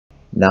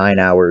9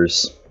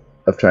 hours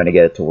of trying to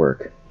get it to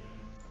work.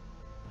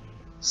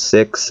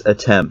 6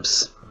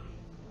 attempts.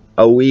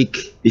 A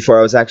week before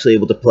I was actually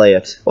able to play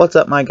it. What's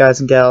up, my guys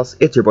and gals?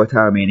 It's your boy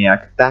Tower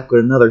Maniac, back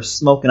with another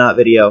Smoking Hot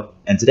video,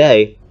 and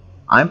today,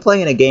 I'm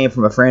playing a game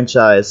from a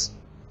franchise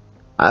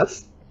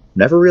I've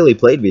never really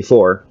played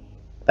before.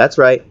 That's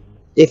right,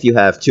 if you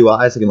have 2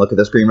 eyes and can look at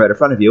the screen right in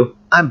front of you,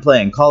 I'm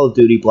playing Call of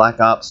Duty Black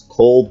Ops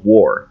Cold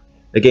War,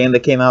 the game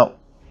that came out...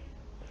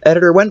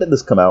 Editor, when did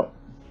this come out?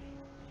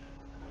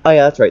 Oh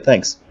yeah, that's right,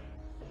 thanks.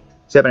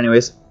 So, but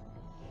anyways,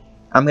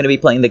 I'm going to be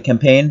playing the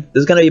campaign.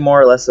 This is going to be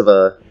more or less of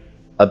a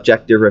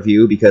objective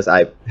review because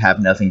I have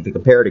nothing to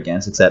compare it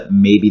against except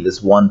maybe this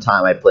one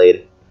time I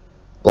played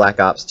Black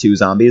Ops 2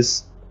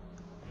 Zombies.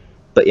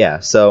 But yeah,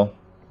 so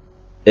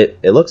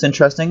it looks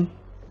interesting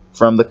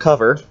from the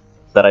cover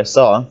that I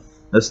saw.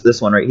 This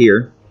one right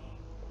here.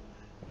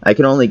 I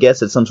can only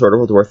guess it's some sort of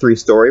World War III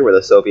story where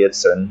the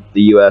Soviets and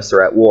the US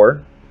are at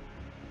war.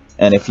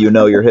 And if you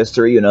know your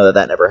history, you know that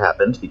that never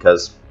happened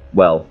because,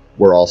 well,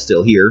 we're all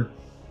still here.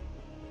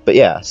 But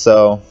yeah,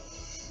 so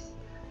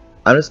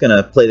I'm just going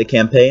to play the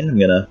campaign. I'm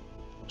going to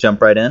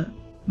jump right in. I'm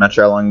not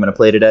sure how long I'm going to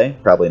play today.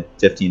 Probably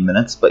 15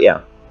 minutes, but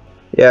yeah.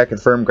 Yeah,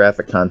 confirm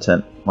graphic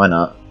content. Why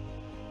not?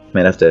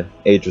 Might have to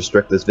age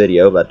restrict this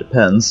video, but that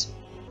depends.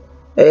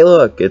 Hey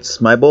look, it's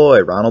my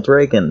boy, Ronald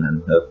Reagan,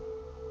 and a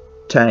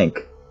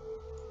tank.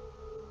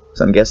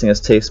 So I'm guessing this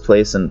takes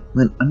place in...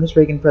 When was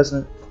Reagan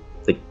president?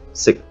 Like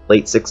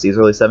late 60s,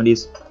 early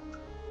 70s?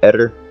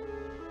 Editor?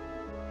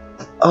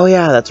 Oh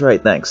yeah, that's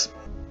right, thanks.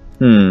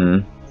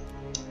 You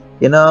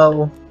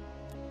know...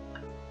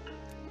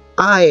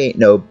 I ain't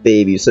no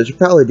baby, so I should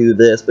probably do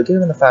this, but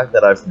given the fact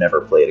that I've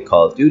never played a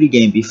Call of Duty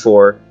game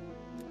before,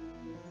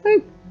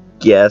 I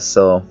guess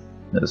I'll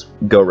just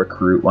go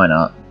recruit, why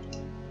not?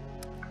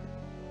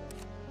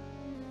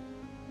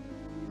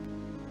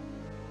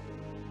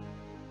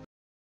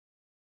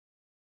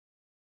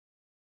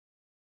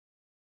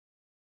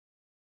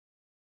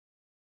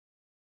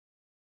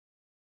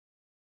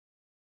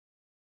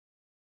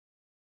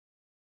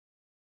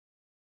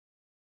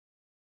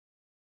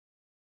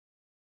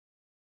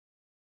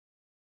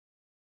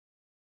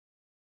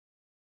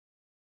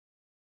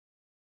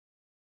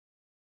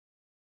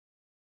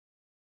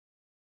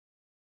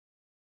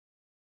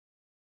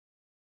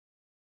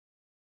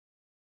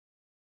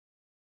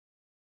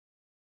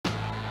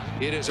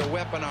 It is a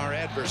weapon our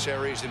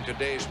adversaries in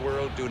today's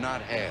world do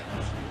not have.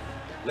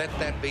 Let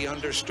that be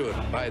understood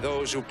by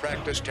those who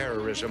practice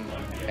terrorism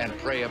and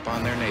prey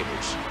upon their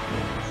neighbors.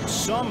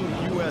 Some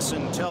U.S.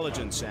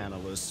 intelligence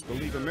analysts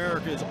believe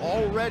America is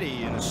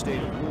already in a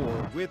state of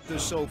war with the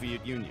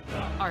Soviet Union.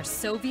 Are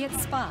Soviet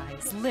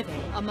spies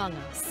living among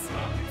us?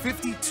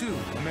 52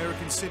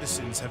 American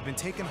citizens have been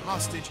taken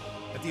hostage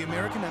at the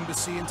American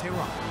Embassy in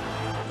Tehran.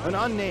 An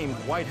unnamed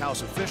White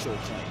House official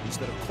claims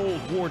that a Cold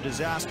War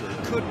disaster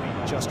could be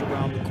just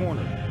around the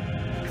corner.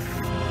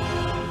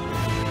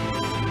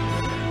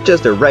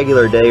 Just a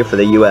regular day for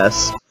the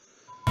U.S.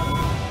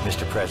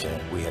 Mr.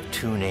 President, we have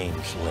 2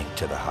 names linked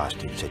to the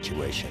hostage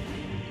situation.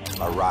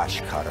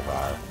 Arash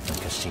Kadivar and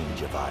Qasim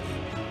Javadi.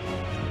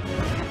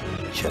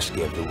 Just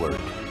give the word.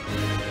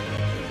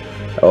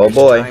 Oh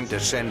boy. It's time to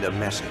send a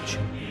message.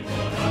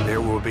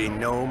 There will be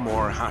no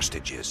more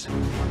hostages.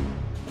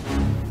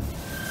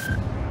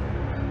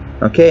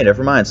 Okay,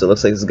 never mind. So it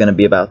looks like this is going to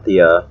be about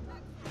the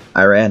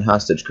Iran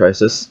hostage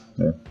crisis.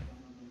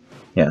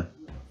 Yeah.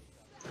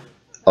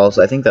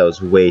 Also, I think that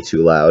was way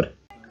too loud.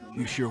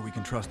 You sure we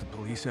can trust the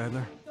police,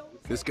 Adler?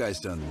 This guy's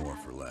done more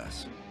for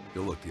less.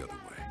 He'll look the other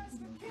way.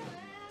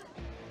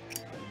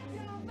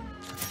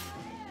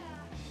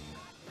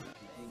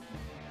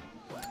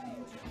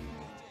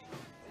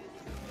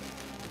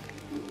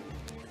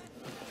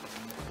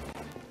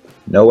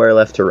 Nowhere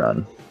left to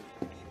run.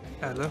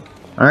 Adler?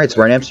 Alright, so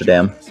we're in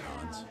Amsterdam.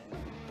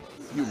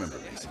 You remember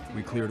me.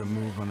 We cleared a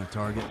move on the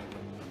target.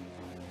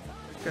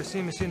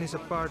 Qasim is in his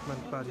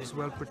apartment, but he's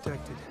well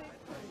protected.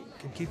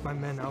 Can keep my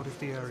men out of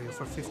the area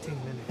for 15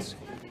 minutes.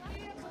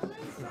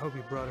 I hope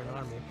you brought an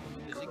army.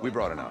 We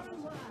brought enough.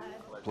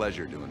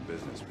 Pleasure doing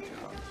business with you.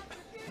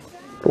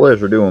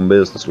 Pleasure doing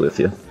business with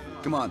you.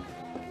 Come on.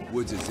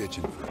 Woods is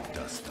itching for a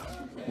dust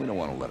up. We don't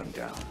want to let him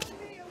down.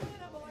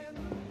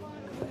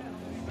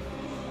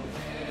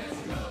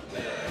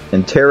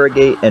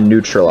 Interrogate and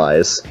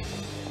neutralize.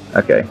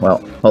 Okay, well,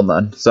 hold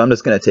on. So I'm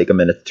just going to take a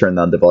minute to turn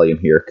down the volume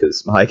here,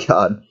 because, my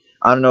god,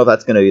 I don't know if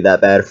that's going to be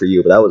that bad for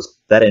you, but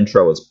that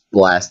intro was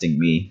blasting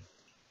me.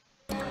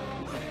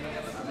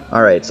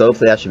 Alright, so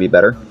hopefully that should be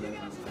better.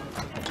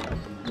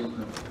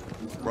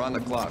 We're on the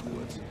clock,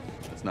 Woods.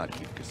 Let's not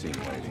keep Qasim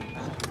waiting.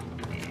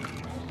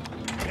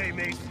 Hey,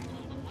 mate.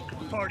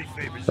 Party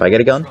favors. Do I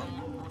get a gun?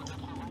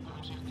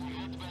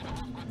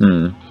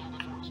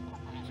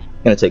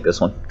 Gonna take this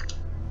one.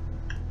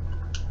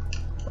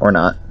 Or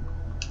not.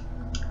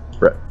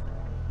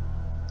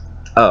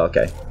 Oh,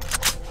 okay.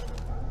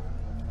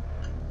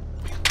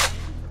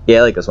 Yeah,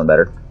 I like this one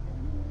better.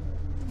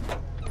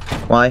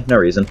 Why? No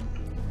reason.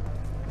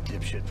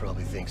 Dipshit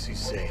probably thinks he's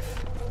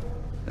safe.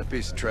 That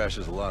piece of trash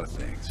is a lot of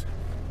things.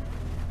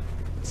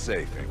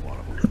 Safe ain't one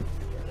of them.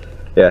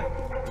 Yeah.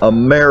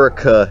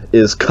 America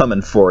is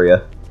coming for you.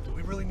 Do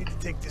we really need to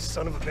take this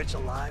son of a bitch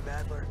alive,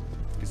 Adler?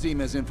 Kazim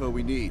has info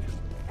we need.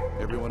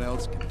 Everyone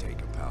else can take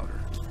a powder.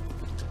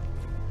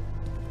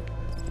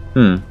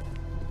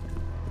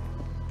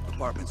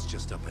 Apartment's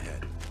just up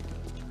ahead.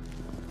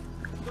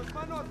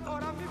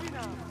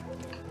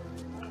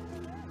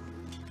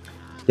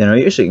 You know,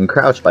 usually you can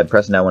crouch by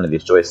pressing down one of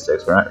these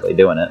joysticks. We're not really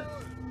doing it.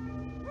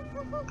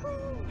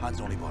 Hans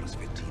only bought us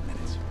 15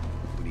 minutes.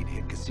 We need to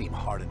hit Kazim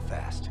hard and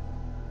fast.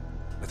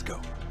 Let's go.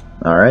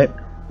 Alright.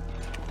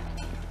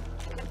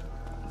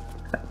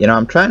 You know,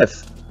 I'm trying to...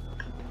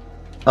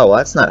 Oh, well,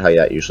 that's not how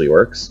that usually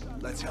works.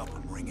 Let's help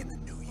him ring in the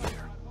new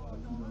year.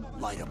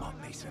 Light him up,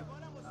 Mason.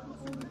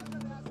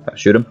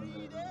 Shoot him.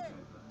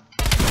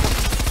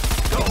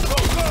 Go, go,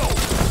 go!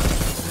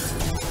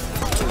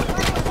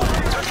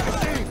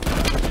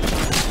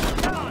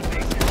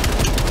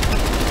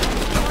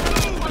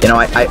 You know,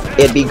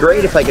 it'd be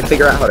great if I could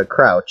figure out how to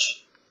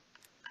crouch.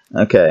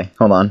 Okay,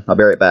 hold on. I'll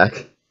be right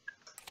back.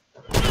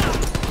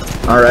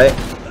 Alright.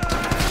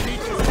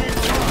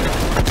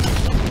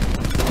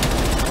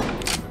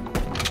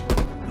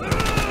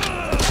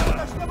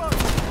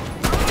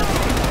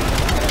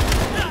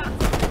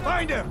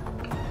 Find him!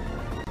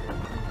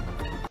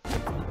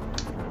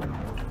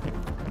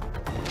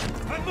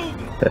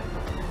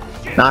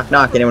 Knock,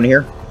 knock. Anyone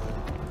here?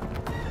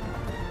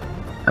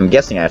 I'm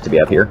guessing I have to be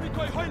up here.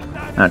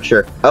 Not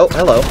sure. Oh,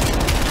 hello.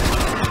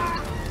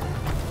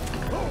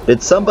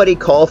 Did somebody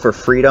call for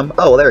freedom?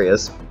 Oh, there he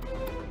is.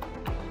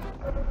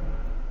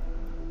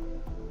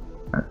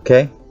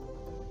 Okay.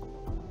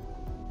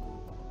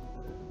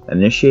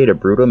 Initiate a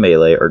brutal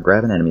melee or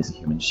grab an enemy's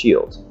human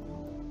shield.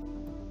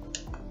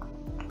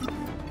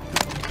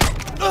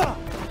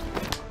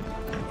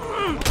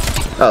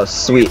 Oh,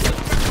 sweet.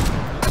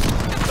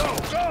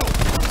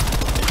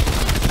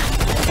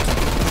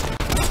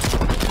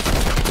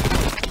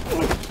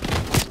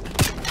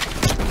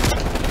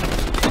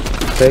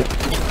 Okay.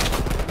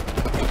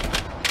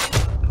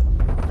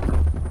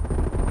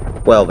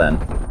 Well then.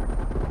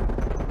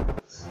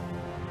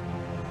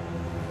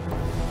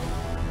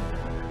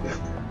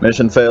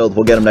 Mission failed.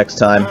 We'll get him next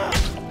time.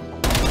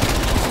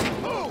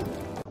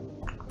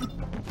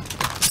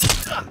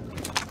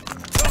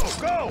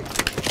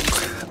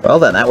 Well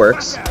then, that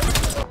works.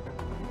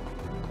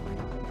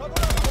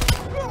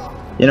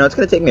 You know, it's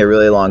gonna take me a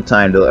really long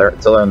time to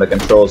learn the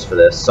controls for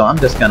this, so I'm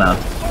just gonna...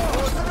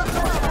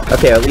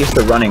 Okay, at least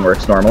the running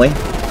works normally.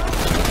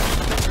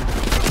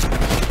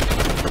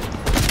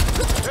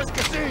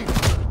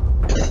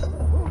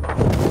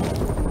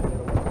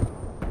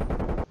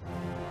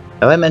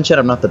 Have I mentioned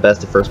I'm not the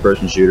best at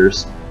first-person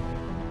shooters?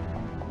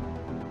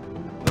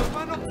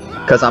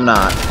 Because I'm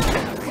not.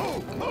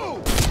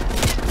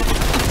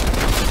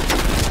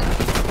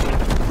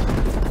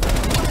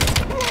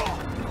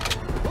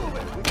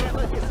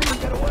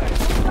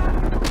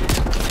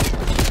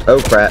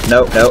 Oh crap,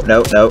 nope, nope,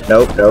 nope, nope,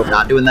 nope, nope,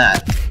 not doing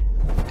that.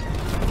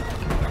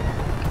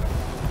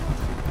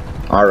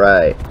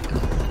 Alright.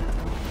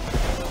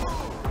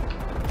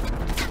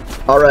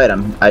 Alright,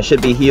 I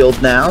should be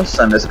healed now,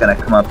 so I'm just gonna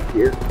come up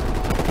here.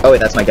 Oh wait,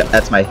 that's my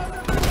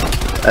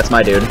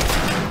dude.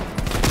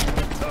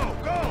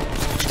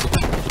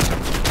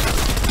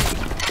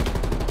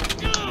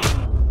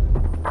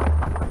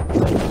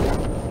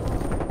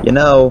 You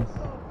know,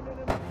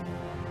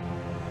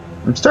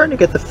 I'm starting to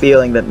get the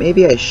feeling that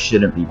maybe I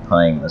shouldn't be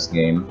playing this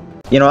game.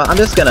 You know what, I'm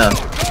just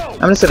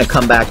gonna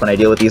come back when I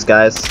deal with these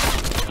guys.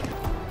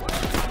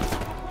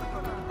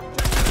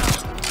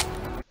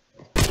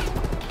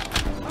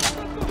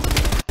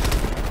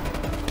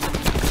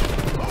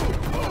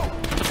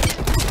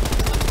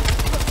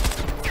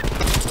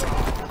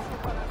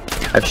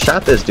 I've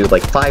shot this dude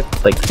like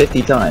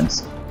 50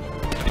 times.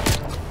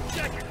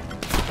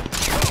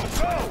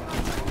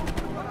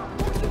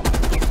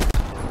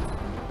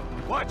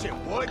 Watch it,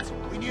 Woods.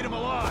 We need him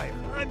alive.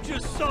 I'm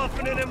just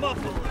softening him up a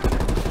little.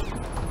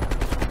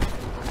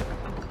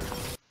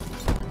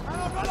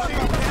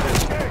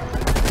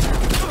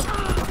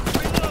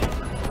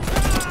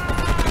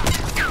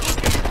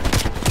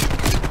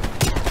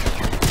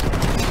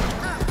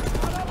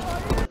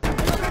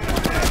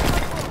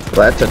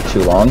 Well, that took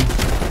too long.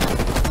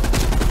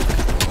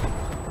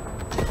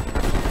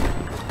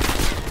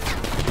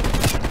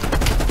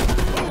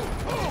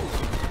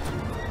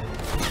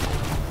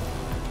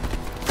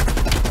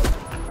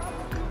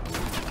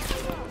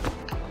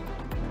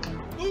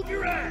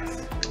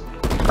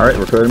 Alright,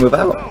 we're clear to move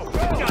out.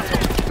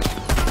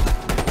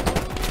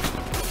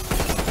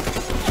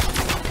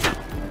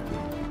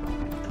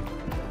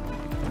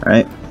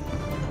 Alright.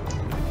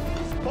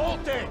 He's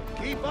bolting.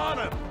 Keep on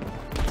him.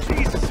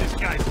 Jesus, this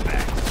guy's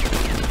back.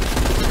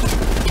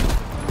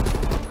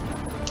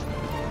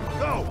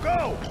 Go,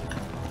 go.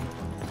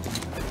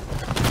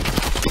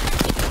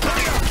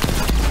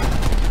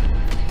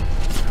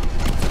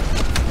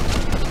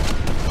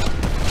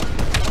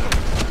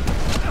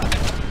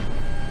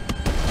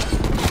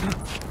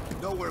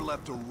 Nowhere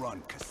left to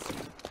run, Kazim.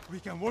 We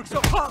can work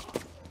so hard.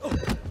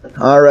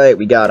 Alright,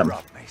 we got him.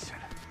 Mason.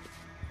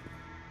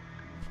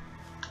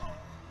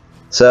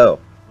 So,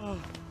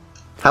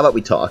 how about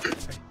we talk?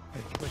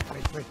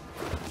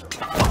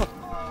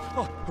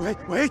 Wait.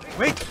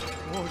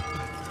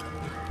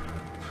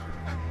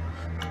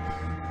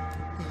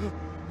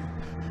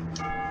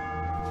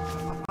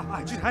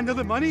 I just handle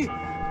the money.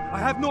 I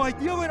have no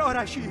idea where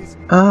Arashi is.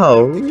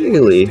 Oh,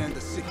 really?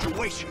 The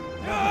situation.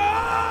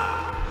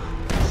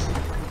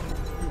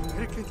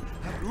 Americans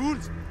have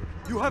rules.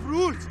 You have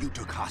rules. You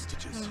took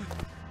hostages.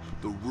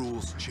 The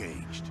rules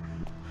changed.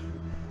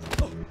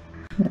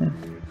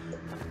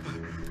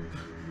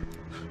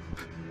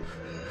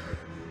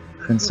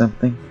 And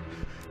something.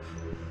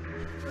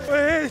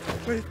 Wait.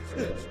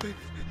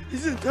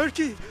 He's in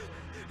Turkey.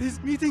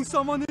 He's meeting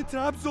someone in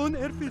Trap Zone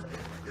airfield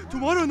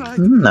tomorrow night.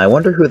 I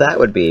wonder who that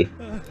would be.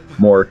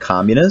 More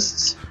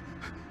communists?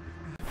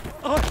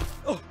 Oh,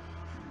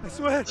 I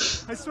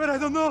swear I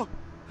don't know.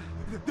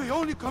 They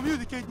only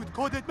communicate with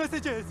coded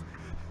messages.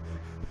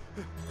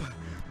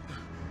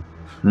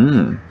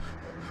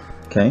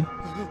 Okay.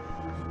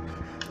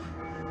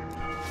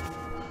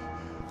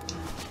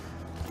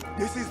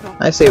 This is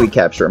not. I say we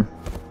capture him.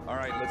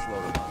 Alright, let's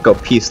load him up. Go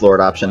Peace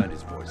Lord option. Find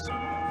his voice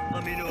somewhere.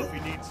 Let me know if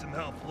you need some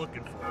help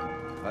looking for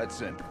him.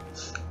 Hudson,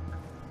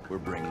 we're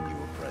bringing you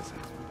a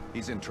present.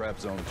 He's in Trap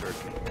Zone,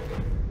 Turkey.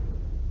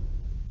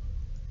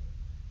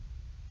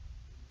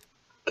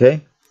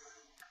 Okay.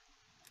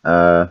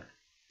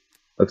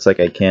 Looks like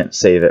I can't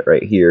save it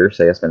right here,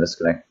 so I guess I'm just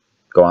gonna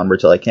go onward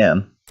till I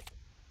can.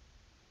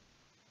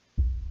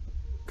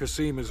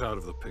 Kasim is out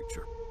of the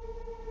picture.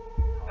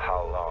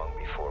 How long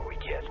before we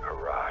get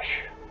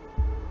Arash?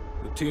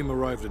 The team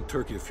arrived in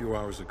Turkey a few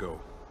hours ago.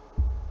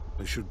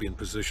 They should be in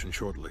position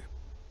shortly.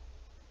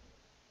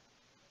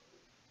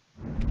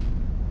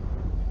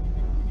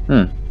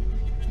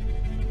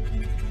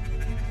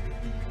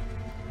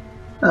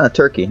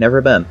 Turkey,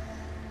 never been.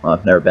 Well,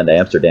 I've never been to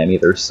Amsterdam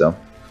either, so.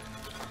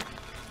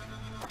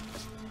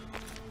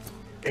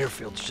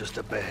 Airfield's just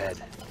up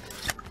ahead.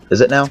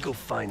 Is it now? Let's go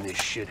find this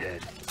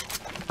shithead.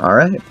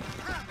 Alright.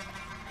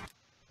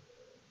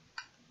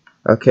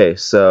 Okay,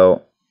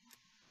 so...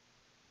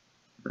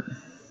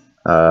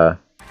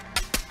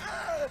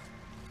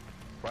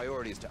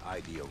 Priority is to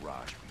ID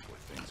Arash before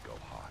things go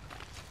hot.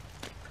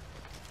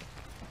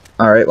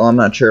 Alright, well I'm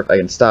not sure if I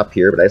can stop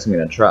here, but I guess I'm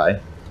gonna try.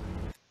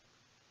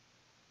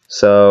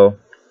 So...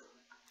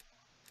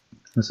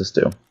 What's this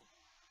do?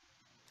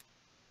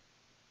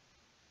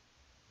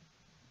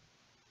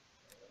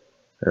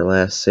 Their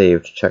last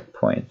saved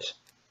checkpoint.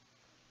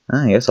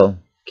 I guess I'll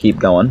keep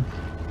going.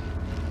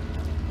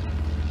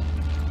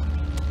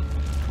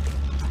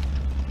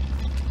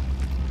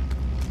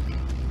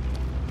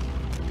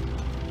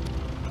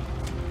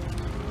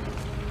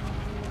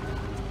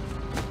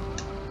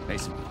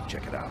 Mason,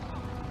 check it out.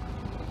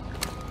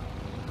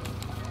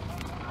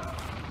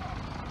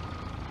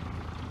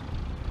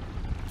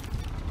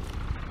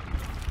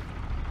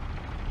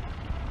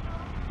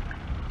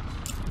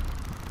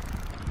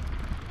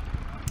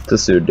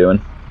 What's this dude doing?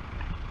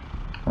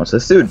 What's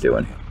this dude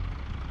doing?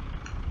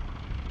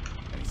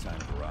 Any sign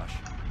of Arash?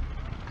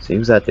 See,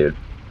 who's that dude?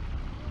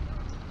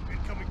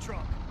 Incoming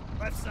truck.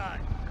 Left side.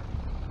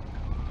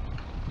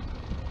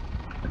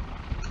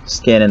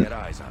 Scanning. Get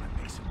eyes on it,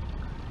 Mason.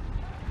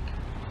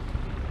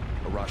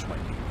 Arash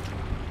might be.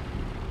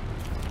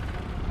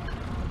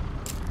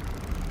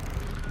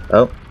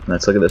 Oh,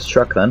 let's look at this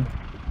truck then.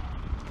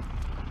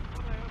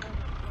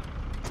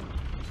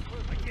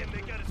 I can't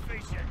make out his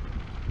face yet.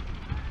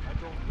 I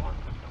don't want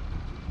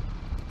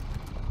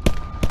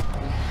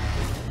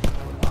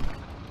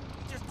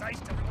He just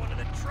diced everyone in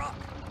the truck.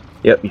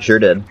 Yep, you sure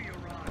did.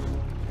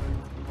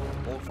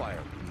 Hold fire.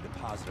 We need a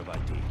positive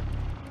ID.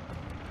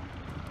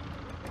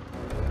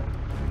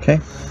 Okay.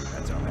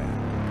 That's our man.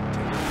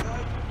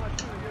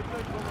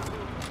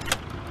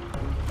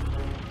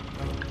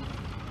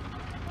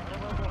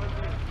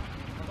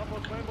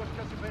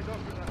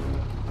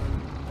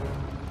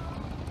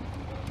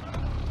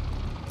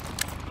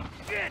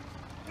 Shit!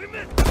 We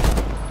missed!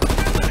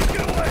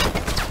 Get away!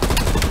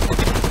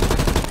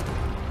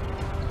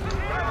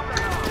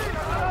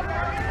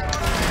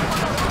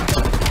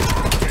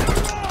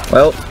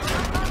 Well,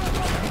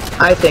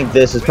 I think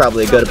this is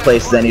probably a good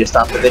place as any to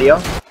stop the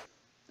video.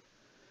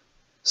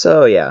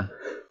 So yeah,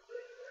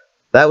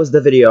 that was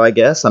the video, I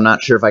guess. I'm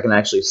not sure if I can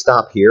actually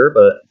stop here,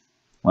 but,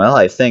 well,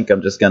 I think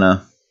I'm just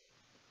gonna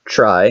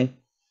try.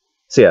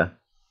 So yeah,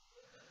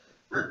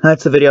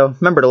 that's the video.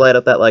 Remember to light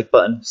up that like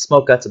button,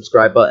 smoke that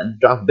subscribe button,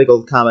 drop a big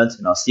old comment,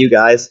 and I'll see you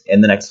guys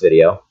in the next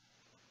video.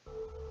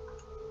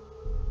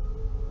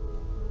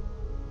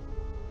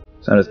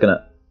 So I'm just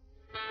gonna...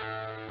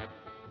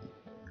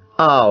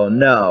 Oh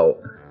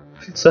no.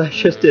 So I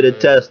just did a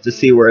test to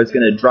see where it's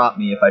gonna drop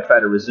me if I try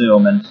to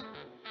resume, and...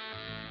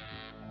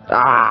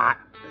 Ah!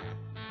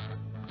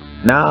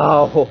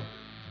 No!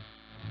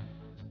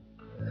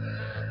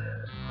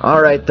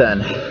 Alright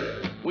then.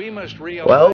 We must realize Well...